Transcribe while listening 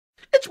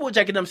boy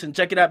Akademiks, and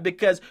check it out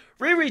because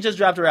Riri just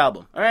dropped her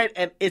album, all right?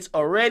 And it's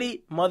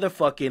already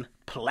motherfucking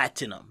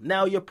platinum.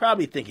 Now, you're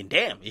probably thinking,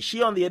 damn, is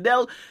she on the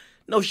Adele?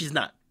 No, she's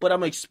not. But I'm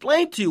going to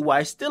explain to you why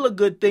it's still a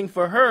good thing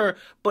for her,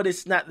 but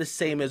it's not the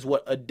same as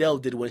what Adele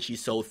did when she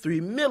sold 3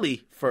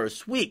 milli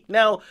first week.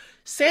 Now,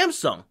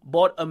 Samsung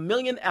bought 1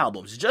 million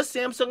albums, just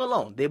Samsung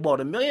alone. They bought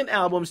 1 million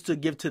albums to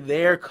give to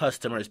their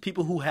customers,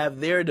 people who have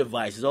their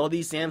devices, all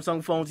these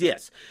Samsung phones,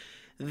 yes.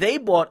 They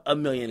bought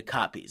 1 million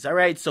copies, all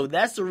right? So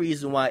that's the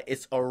reason why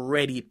it's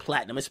already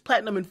platinum. It's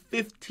platinum in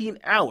 15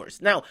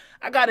 hours. Now,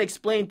 I got to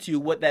explain to you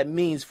what that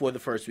means for the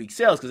first week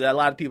sales because a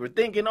lot of people are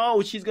thinking,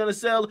 oh, she's going to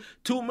sell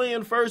 2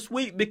 million first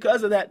week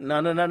because of that.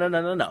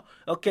 No.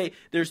 Okay,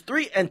 there's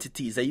 3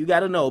 entities that you got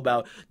to know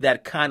about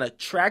that kind of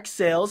track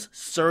sales,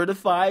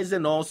 certifies,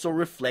 and also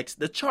reflects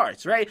the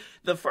charts, right?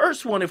 The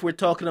first one, if we're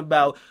talking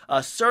about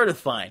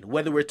certifying,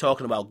 whether we're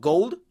talking about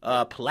gold,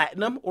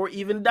 platinum, or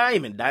even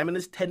diamond. Diamond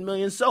is 10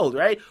 million sold,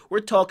 right? We're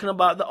talking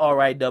about the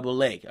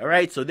RIAA, all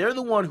right? So they're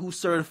the one who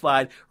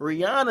certified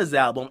Rihanna's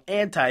album,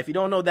 Anti. If you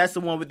don't know, that's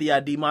the one with the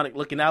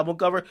demonic-looking album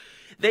cover.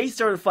 They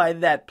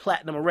certified that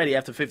platinum already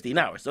after 15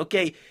 hours,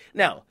 okay?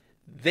 Now,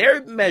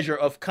 their measure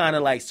of kind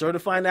of like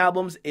certifying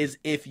albums is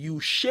if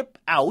you ship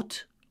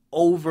out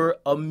over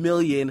 1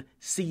 million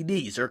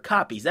CDs or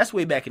copies. That's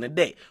way back in the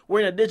day. We're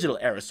in a digital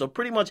era, so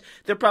pretty much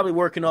they're probably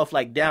working off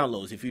like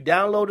downloads. If you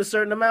download a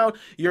certain amount,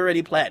 you're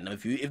already platinum.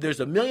 If there's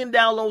 1 million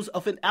downloads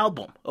of an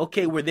album,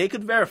 okay, where they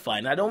could verify,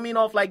 and I don't mean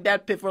off like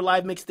that Pit for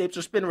Live mixtapes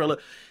or Spinrilla.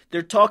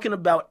 They're talking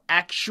about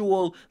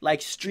actual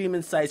like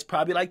streaming sites,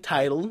 probably like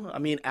Tidal,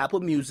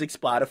 Apple Music,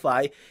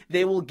 Spotify.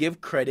 They will give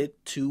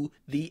credit to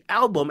the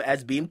album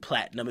as being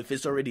platinum if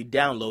it's already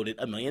downloaded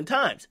 1 million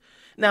times.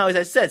 Now, as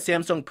I said,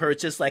 Samsung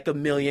purchased like 1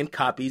 million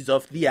copies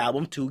of the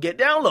album to get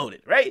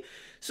downloaded, right?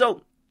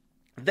 So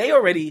they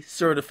already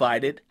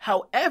certified it.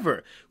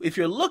 However, if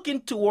you're looking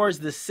towards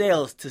the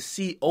sales to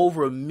see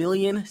over 1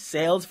 million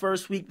sales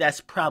first week, that's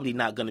probably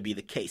not going to be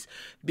the case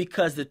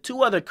because the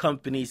 2 other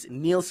companies,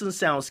 Nielsen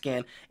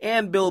SoundScan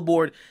and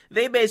Billboard,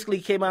 they basically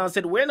came out and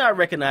said, we're not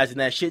recognizing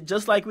that shit,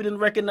 just like we didn't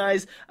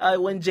recognize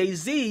when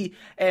Jay-Z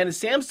and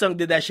Samsung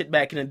did that shit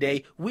back in the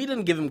day. We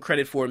didn't give them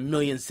credit for 1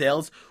 million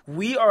sales.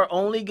 We are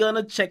only going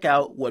to check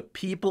out what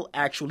people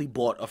actually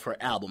bought of her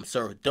album.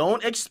 So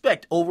don't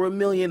expect over 1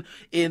 million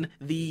in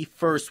the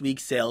first week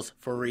sales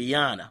for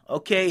Rihanna,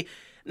 okay?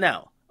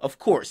 Now, of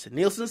course,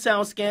 Nielsen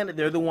SoundScan,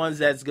 they're the ones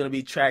that's going to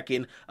be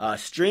tracking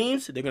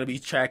streams. They're going to be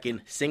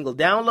tracking single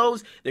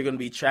downloads. They're going to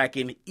be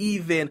tracking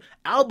even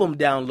album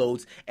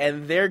downloads,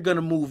 and they're going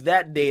to move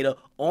that data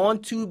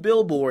onto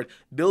Billboard.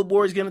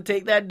 Billboard's going to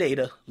take that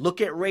data, look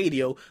at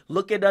radio,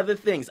 look at other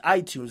things,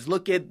 iTunes,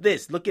 look at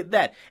this, look at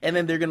that, and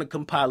then they're going to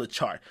compile a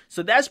chart.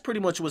 So that's pretty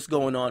much what's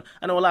going on.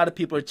 I know a lot of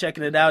people are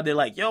checking it out. They're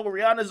like, yo,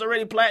 Rihanna's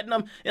already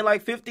platinum in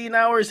like 15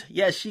 hours.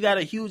 Yes, she got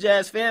a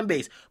huge-ass fan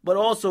base, but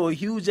also a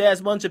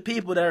huge-ass bunch of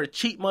people that are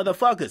cheap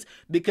motherfuckers,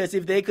 because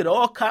if they could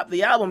all cop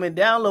the album and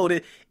download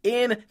it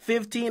in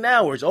 15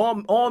 hours, all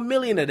 1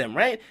 million of them,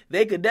 right?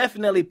 They could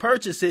definitely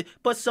purchase it,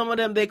 but some of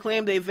them, they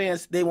claim they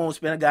fans, they won't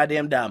spend a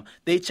goddamn dime.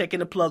 They checking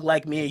the plug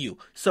like me and you.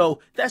 So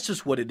that's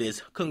just what it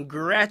is.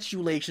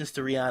 Congratulations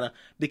to Rihanna,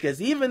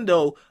 because even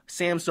though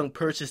Samsung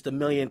purchased 1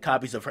 million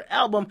copies of her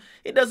album,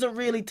 it doesn't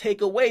really take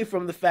away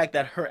from the fact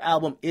that her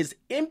album is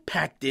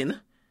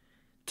impacting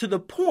to the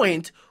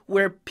point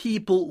where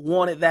people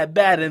want it that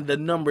bad and the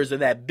numbers are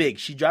that big.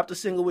 She dropped a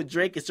single with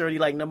Drake. It's already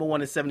like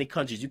 #1 in 70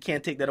 countries. You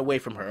can't take that away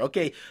from her,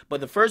 okay?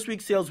 But the first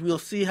week sales, we'll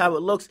see how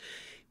it looks.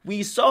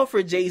 We saw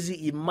for Jay-Z,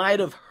 it might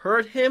have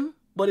hurt him,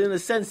 but in a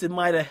sense, it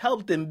might have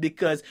helped him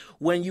because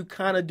when you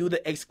kind of do the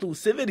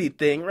exclusivity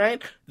thing,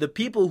 right, the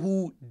people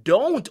who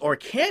don't or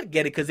can't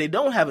get it because they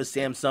don't have a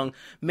Samsung,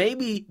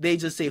 maybe they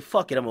just say,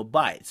 fuck it, I'm going to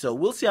buy it. So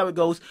we'll see how it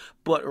goes.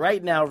 But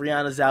right now,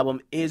 Rihanna's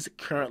album is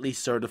currently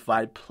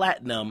certified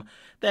platinum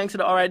thanks to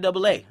the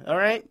RIAA. All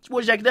right? It's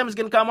Akademiks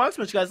going to come on.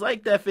 So much you guys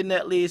like,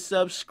 definitely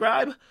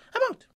subscribe. I'm out.